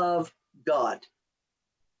of God.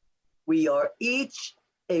 We are each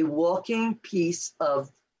a walking piece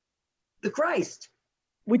of the Christ.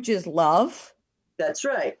 Which is love. That's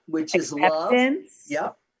right. Which is love.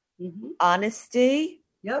 Yep. Mm-hmm. Honesty.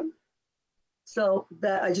 Yep. So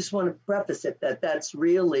that I just want to preface it that's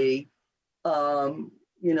really, we're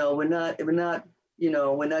not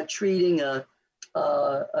treating a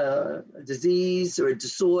disease or a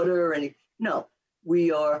disorder or any. No,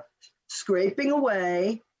 we are scraping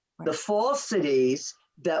away the falsities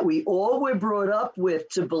that we all were brought up with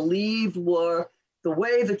to believe were the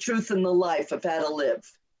way, the truth, and the life of how to live.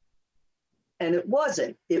 And it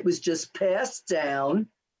wasn't. It was just passed down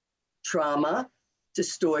trauma,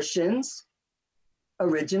 distortions,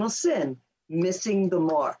 original sin, missing the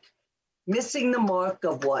mark. Missing the mark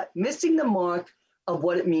of what? Missing the mark of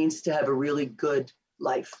what it means to have a really good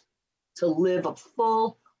life, to live a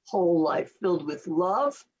full, whole life filled with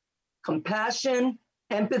love, compassion,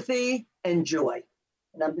 empathy, and joy.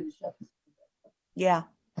 And I'm going to shut this. Yeah.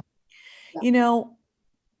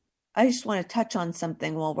 I just want to touch on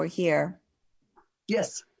something while we're here.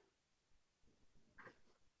 Yes.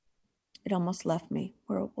 It almost left me.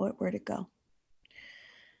 Where'd it go?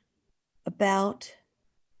 About,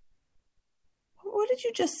 what did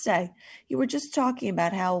you just say? You were just talking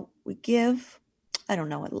about how we give. I don't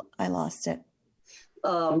know. I lost it.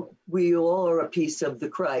 We all are a piece of the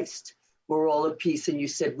Christ. We're all a piece, and you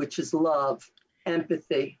said, which is love,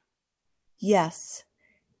 empathy. Yes.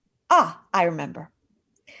 I remember.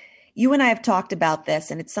 You and I have talked about this,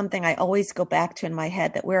 and it's something I always go back to in my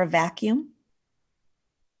head, that we're a vacuum.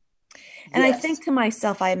 And yes. I think to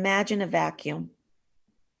myself, I imagine a vacuum.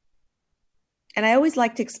 And I always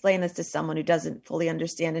like to explain this to someone who doesn't fully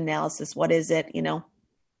understand analysis. What is it,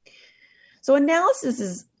 So analysis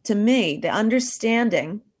is, to me, the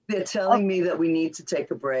understanding. They're telling me that we need to take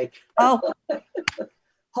a break. Oh.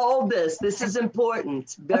 Hold this. This is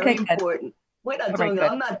important. Very important. Wait, I'm going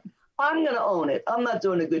to own it. I'm not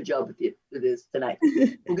doing a good job with this tonight.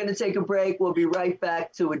 We're going to take a break. We'll be right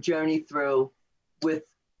back to a journey through with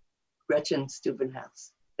Gretchen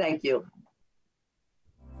Steubenhaus. Thank you.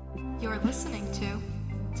 You're listening to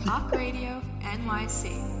Talk Radio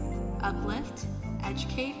NYC. Uplift,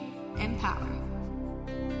 educate, empower.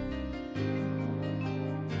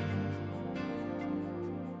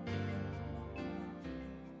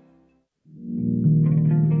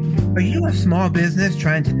 Are you a small business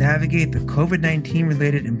trying to navigate the COVID-19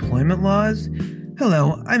 related employment laws?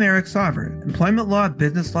 Hello, I'm Eric Sauver, employment law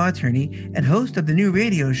business law attorney and host of the new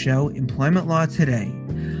radio show Employment Law Today.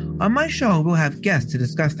 On my show, we'll have guests to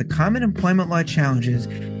discuss the common employment law challenges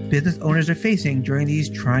business owners are facing during these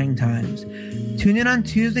trying times. Tune in on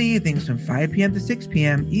Tuesday evenings from 5 p.m. to 6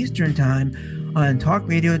 p.m. Eastern Time on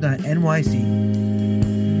talkradio.nyc.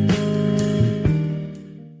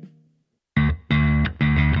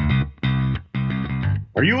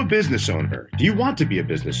 Are you a business owner? Do you want to be a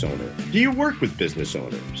business owner? Do you work with business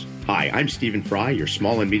owners? Hi, I'm Stephen Fry, your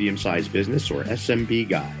small and medium-sized business or SMB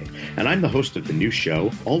guy, and I'm the host of the new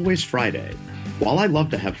show, Always Friday. While I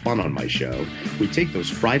love to have fun on my show, we take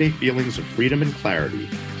those Friday feelings of freedom and clarity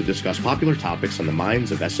to discuss popular topics on the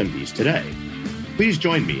minds of SMBs today. Please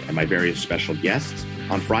join me and my various special guests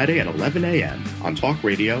on Friday at 11 a.m. on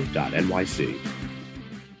talkradio.nyc.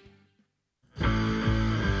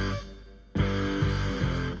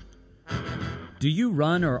 Do you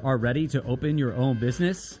run or are ready to open your own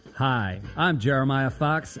business? Hi, I'm Jeremiah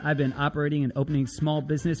Fox. I've been operating and opening small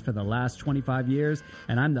business for the last 25 years,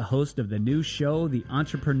 and I'm the host of the new show, The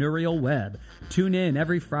Entrepreneurial Web. Tune in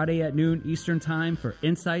every Friday at noon Eastern Time for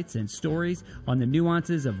insights and stories on the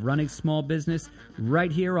nuances of running small business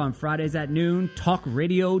right here on Fridays at noon,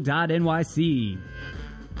 talkradio.nyc.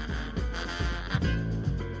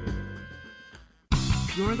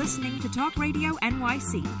 You're listening to Talk Radio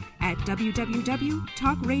NYC at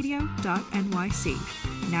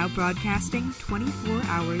www.talkradio.nyc. Now broadcasting 24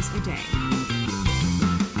 hours a day.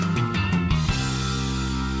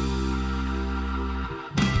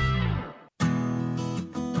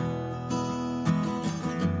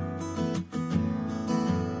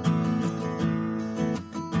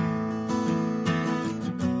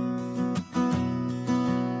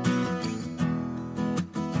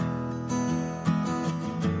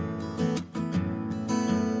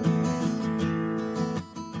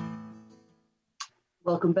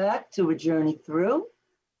 Welcome back to A Journey Through.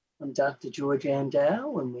 I'm Dr. George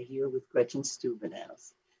Andow, and we're here with Gretchen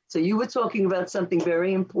Stubenhaus. So you were talking about something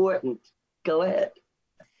very important. Go ahead.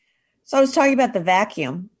 So I was talking about the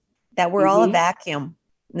vacuum, that we're all a vacuum.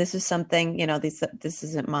 This is something, this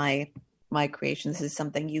isn't my creation. This is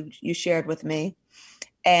something you shared with me.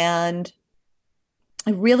 And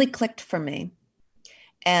it really clicked for me.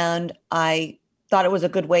 And I thought it was a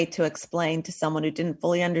good way to explain to someone who didn't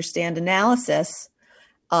fully understand analysis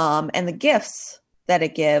and the gifts that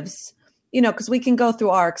it gives, because we can go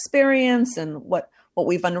through our experience and what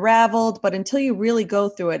we've unraveled, but until you really go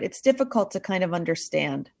through it, it's difficult to kind of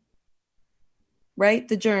understand, right?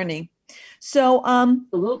 The journey. So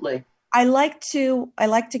absolutely. I like to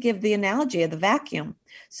give the analogy of the vacuum.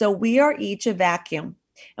 So we are each a vacuum.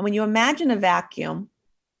 And when you imagine a vacuum,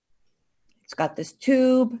 it's got this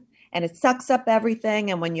tube and it sucks up everything.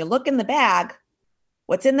 And when you look in the bag,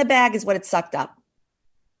 what's in the bag is what it sucked up.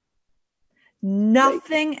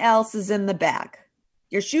 Nothing else is in the bag.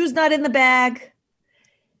 Your shoe's not in the bag.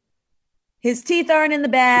 His teeth aren't in the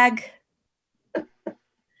bag.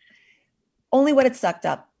 Only what it sucked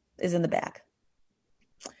up is in the bag.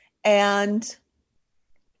 And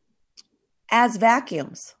as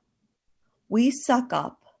vacuums, we suck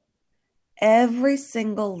up every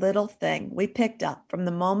single little thing we picked up from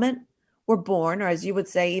the moment we're born, or as you would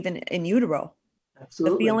say, even in utero.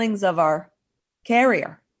 Absolutely. The feelings of our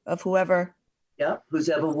carrier, of whoever. Yep,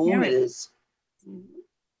 whoever womb it is.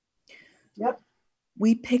 Yep.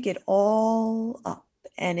 We pick it all up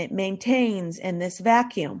and it maintains in this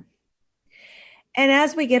vacuum. And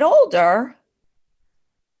as we get older,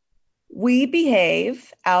 we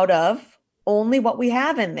behave out of only what we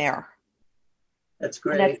have in there. That's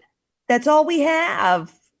great. That's all we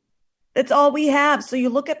have. That's all we have. So you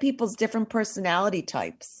look at people's different personality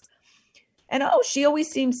types. And, she always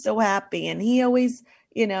seems so happy. And he always,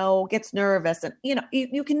 gets nervous. And,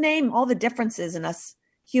 you can name all the differences in us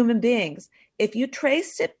human beings. If you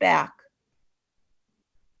trace it back.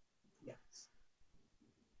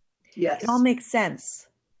 Yes. It all makes sense.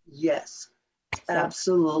 Yes.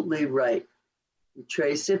 Absolutely right. You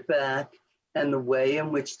trace it back and the way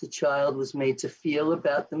in which the child was made to feel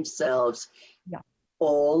about themselves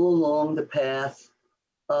all along the path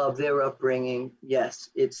of their upbringing. Yes,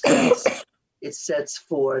 it sets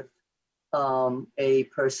forth a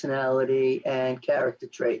personality and character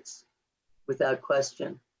traits without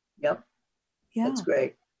question. Yep. Yeah. That's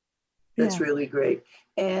great. That's really great.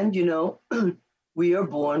 And, we are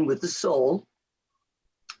born with the soul.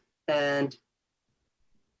 And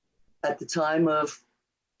at the time of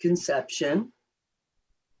conception,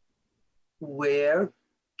 we're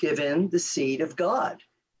given the seed of God,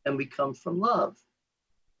 and we come from love.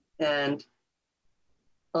 And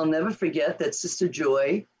I'll never forget that Sister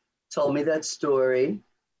Joy told me that story.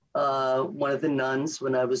 One of the nuns,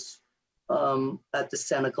 when I was at the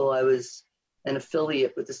Cenacle, I was an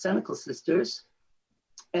affiliate with the Cenacle Sisters.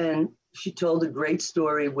 And she told a great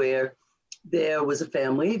story where there was a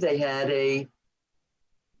family. They had a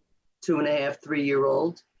 2.5,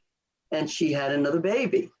 3-year-old, and she had another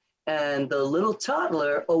baby. And the little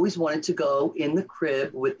toddler always wanted to go in the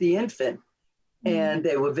crib with the infant. And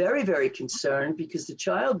they were very, very concerned because the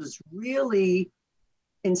child was really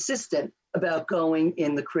insistent about going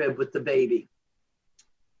in the crib with the baby.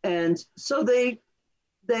 And so they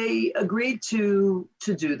agreed to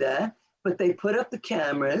do that, but they put up the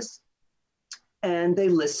cameras and they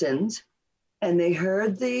listened, and they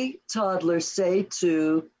heard the toddler say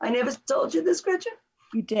to, I never told you this, Gretchen?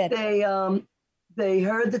 You did. They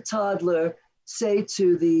heard the toddler say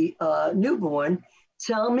to the newborn,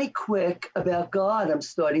 tell me quick about God, I'm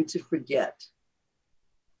starting to forget.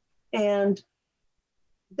 And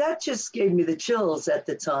that just gave me the chills at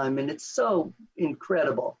the time. And it's so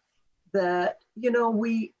incredible that, you know,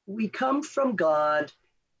 we come from God,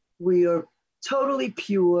 we are totally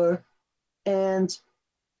pure, and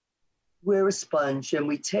we're a sponge, and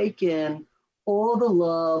we take in all the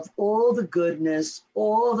love, all the goodness,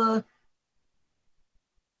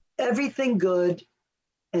 everything good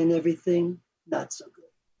and everything not so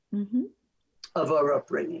good of our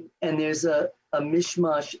upbringing. And there's a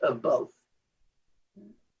mishmash of both.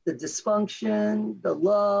 The dysfunction, the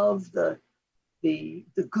love, the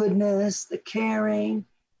goodness, the caring,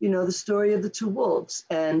 you know, the story of the two wolves.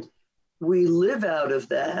 And we live out of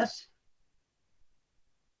that.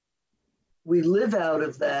 We live out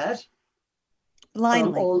of that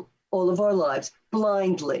blindly, all of our lives,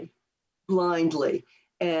 blindly.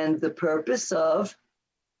 And the purpose of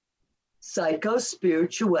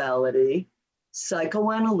psychospirituality,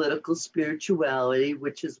 psychoanalytical spirituality,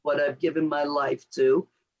 which is what I've given my life to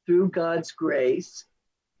through God's grace.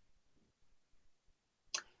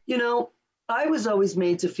 You know, I was always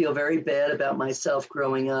made to feel very bad about myself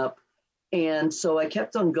growing up. And so I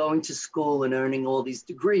kept on going to school and earning all these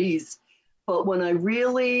degrees. But when I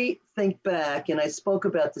really think back, and I spoke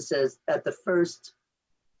about this at the first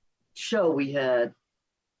show we had,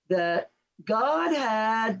 that God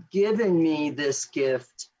had given me this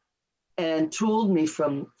gift and tooled me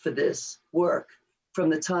for this work from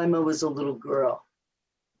the time I was a little girl.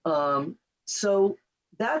 So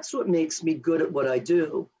that's what makes me good at what I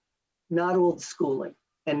do, not all the schooling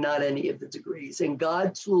and not any of the degrees. And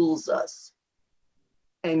God tools us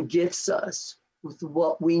and gifts us with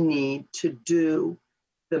what we need to do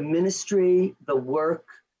the ministry, the work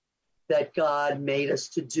that God made us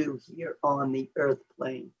to do here on the earth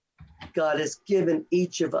plane. God has given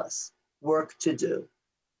each of us work to do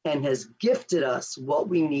and has gifted us what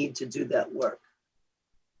we need to do that work.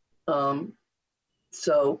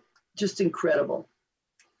 So just incredible.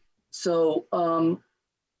 So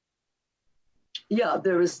yeah,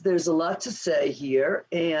 there's a lot to say here,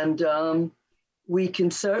 and we can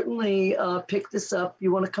certainly pick this up.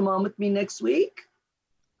 You want to come on with me next week?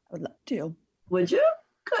 I would love to. Would you?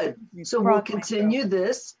 Good. So we'll continue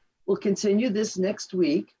this. We'll continue this next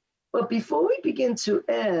week. But before we begin to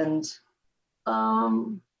end,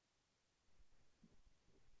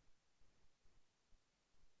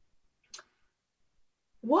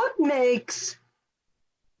 what makes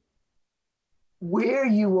where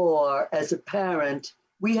you are as a parent,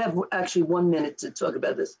 we have actually 1 minute to talk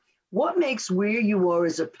about this. What makes where you are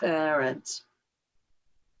as a parent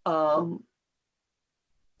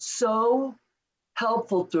so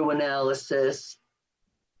helpful through analysis,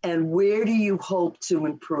 and where do you hope to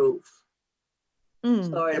improve?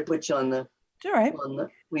 Sorry to put you on the... All right.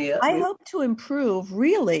 I hope to improve,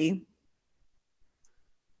 really.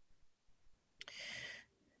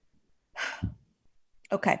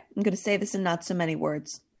 Okay, I'm going to say this in not so many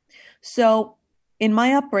words. So in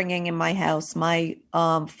my upbringing in my house, my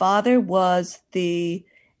father was the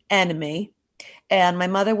enemy and my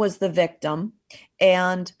mother was the victim.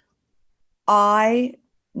 And I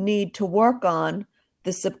need to work on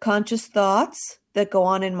the subconscious thoughts that go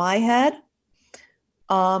on in my head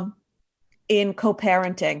in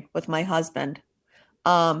co-parenting with my husband.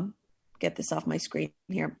 Get this off my screen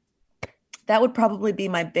here. That would probably be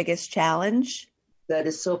my biggest challenge. That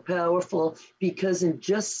is so powerful, because in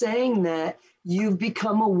just saying that, you've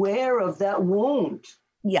become aware of that wound.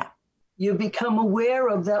 Yeah. You become aware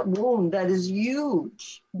of that wound. That is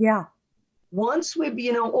huge. Yeah. Once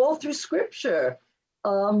we, all through scripture,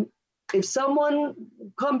 if someone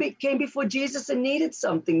came before Jesus and needed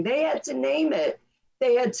something, they had to name it.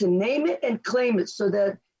 They had to name it and claim it so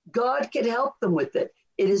that God could help them with it.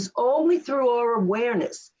 It is only through our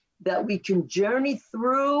awareness that we can journey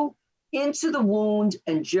through into the wound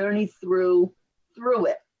and journey through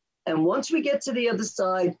it. And once we get to the other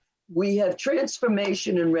side, we have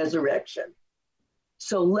transformation and resurrection.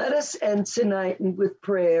 So let us end tonight with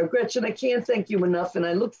prayer. Gretchen, I can't thank you enough, and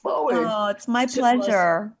I look forward. Oh, it's my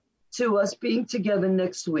pleasure. To us being together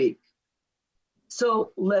next week.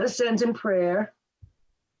 So let us end in prayer.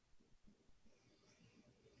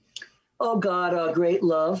 Oh God, our great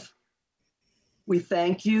love, we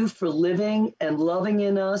thank you for living and loving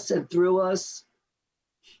in us and through us.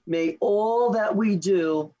 May all that we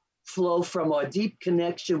do flow from our deep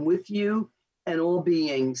connection with you and all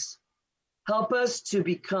beings. Help us to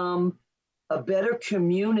become a better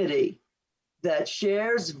community that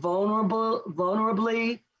shares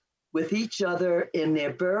vulnerably with each other in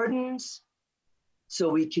their burdens, so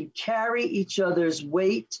we can carry each other's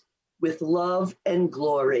weight with love and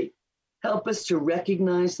glory. Help us to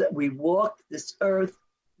recognize that we walk this earth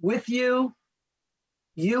with you,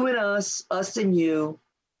 you and us and you,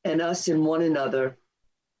 and us and one another.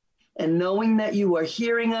 And knowing that you are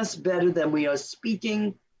hearing us better than we are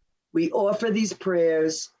speaking, we offer these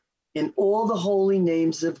prayers in all the holy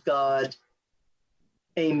names of God.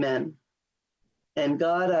 Amen. And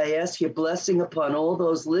God, I ask your blessing upon all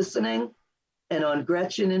those listening and on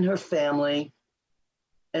Gretchen and her family.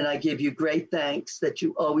 And I give you great thanks that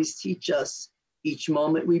you always teach us each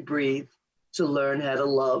moment we breathe to learn how to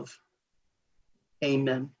love.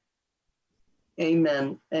 Amen.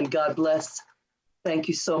 Amen. And God bless. Thank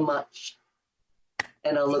you so much.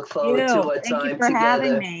 And I look forward to our time together. Thank you for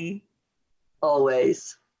having me.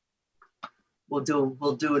 Always. We'll do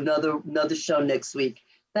another show next week.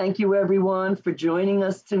 Thank you, everyone, for joining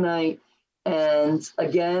us tonight. And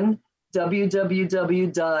again,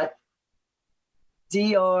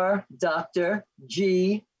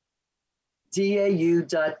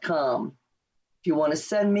 www.drdrgdau.com. If you want to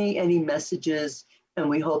send me any messages, and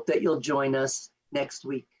we hope that you'll join us next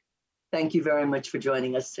week. Thank you very much for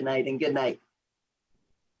joining us tonight, and good night.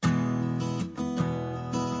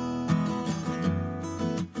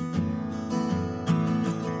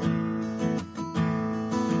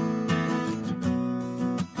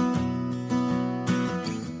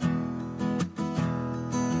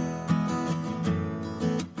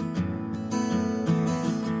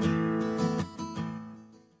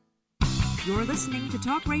 You're listening to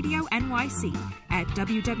Talk Radio NYC at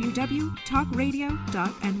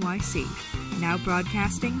www.talkradio.nyc. Now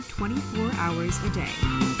broadcasting 24 hours a day.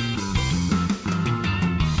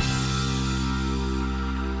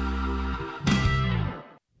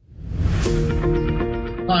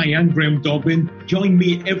 Hi, I'm Graham Dobbin. Join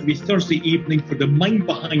me every Thursday evening for the Mind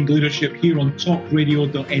Behind Leadership here on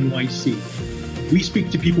talkradio.nyc. We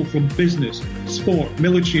speak to people from business, sport,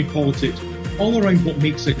 military and politics, all around what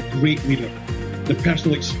makes a great leader. The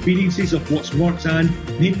personal experiences of what's worked and,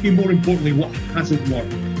 maybe more importantly, what hasn't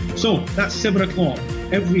worked. So that's 7 o'clock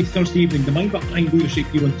every Thursday evening, the Mind Behind Leadership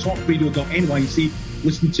here on talkradio.nyc.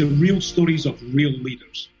 Listen to real stories of real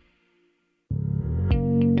leaders.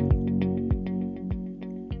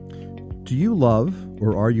 Do you love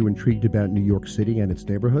or are you intrigued about New York City and its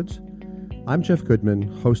neighborhoods? I'm Jeff Goodman,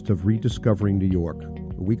 host of Rediscovering New York,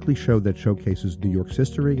 a weekly show that showcases New York's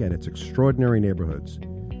history and its extraordinary neighborhoods.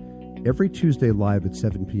 Every Tuesday live at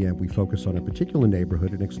 7 p.m., we focus on a particular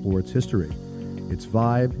neighborhood and explore its history, its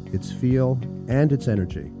vibe, its feel, and its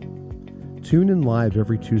energy. Tune in live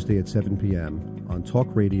every Tuesday at 7 p.m. on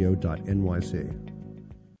talkradio.nyc.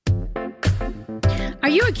 Are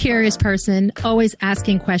you a curious person, always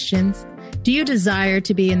asking questions? Do you desire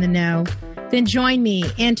to be in the know? Then join me,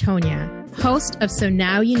 Antonia, host of So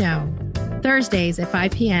Now You Know, Thursdays at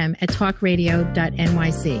 5 p.m. at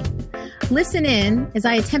talkradio.nyc. Listen in as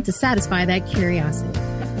I attempt to satisfy that curiosity.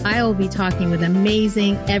 I will be talking with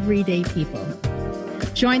amazing, everyday people.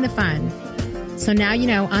 Join the fun. So Now You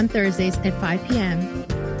Know on Thursdays at 5 p.m.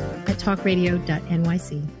 at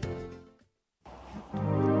talkradio.nyc.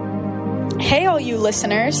 Hey, all you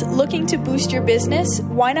listeners, looking to boost your business?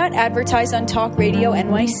 Why not advertise on Talk Radio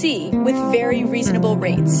NYC with very reasonable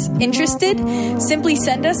rates? Interested? Simply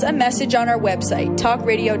send us a message on our website,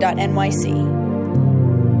 talkradio.nyc.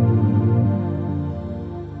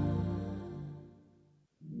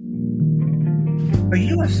 Are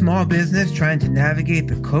you a small business trying to navigate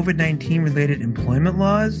the COVID-19 related employment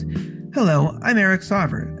laws? Hello, I'm Eric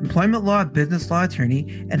Sauver, employment law business law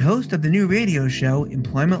attorney and host of the new radio show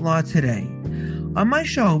Employment Law Today. On my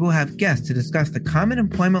show, we'll have guests to discuss the common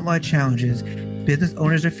employment law challenges business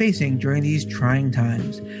owners are facing during these trying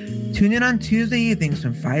times. Tune in on Tuesday evenings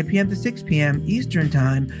from 5 p.m. to 6 p.m. Eastern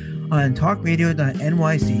Time on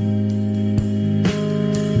talkradio.nyc.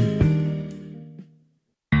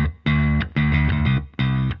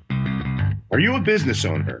 Are you a business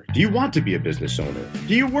owner? Do you want to be a business owner?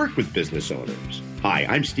 Do you work with business owners? Hi,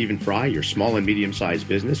 I'm Stephen Fry, your small and medium-sized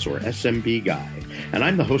business or SMB guy, and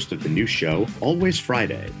I'm the host of the new show, Always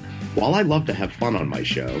Friday. While I love to have fun on my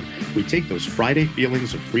show, we take those Friday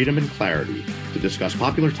feelings of freedom and clarity to discuss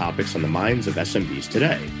popular topics on the minds of SMBs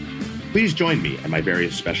today. Please join me and my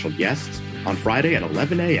various special guests on Friday at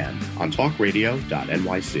 11 a.m. on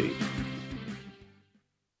talkradio.nyc.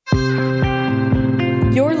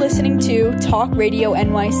 You're listening to Talk Radio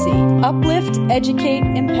NYC. Uplift, educate,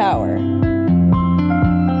 empower.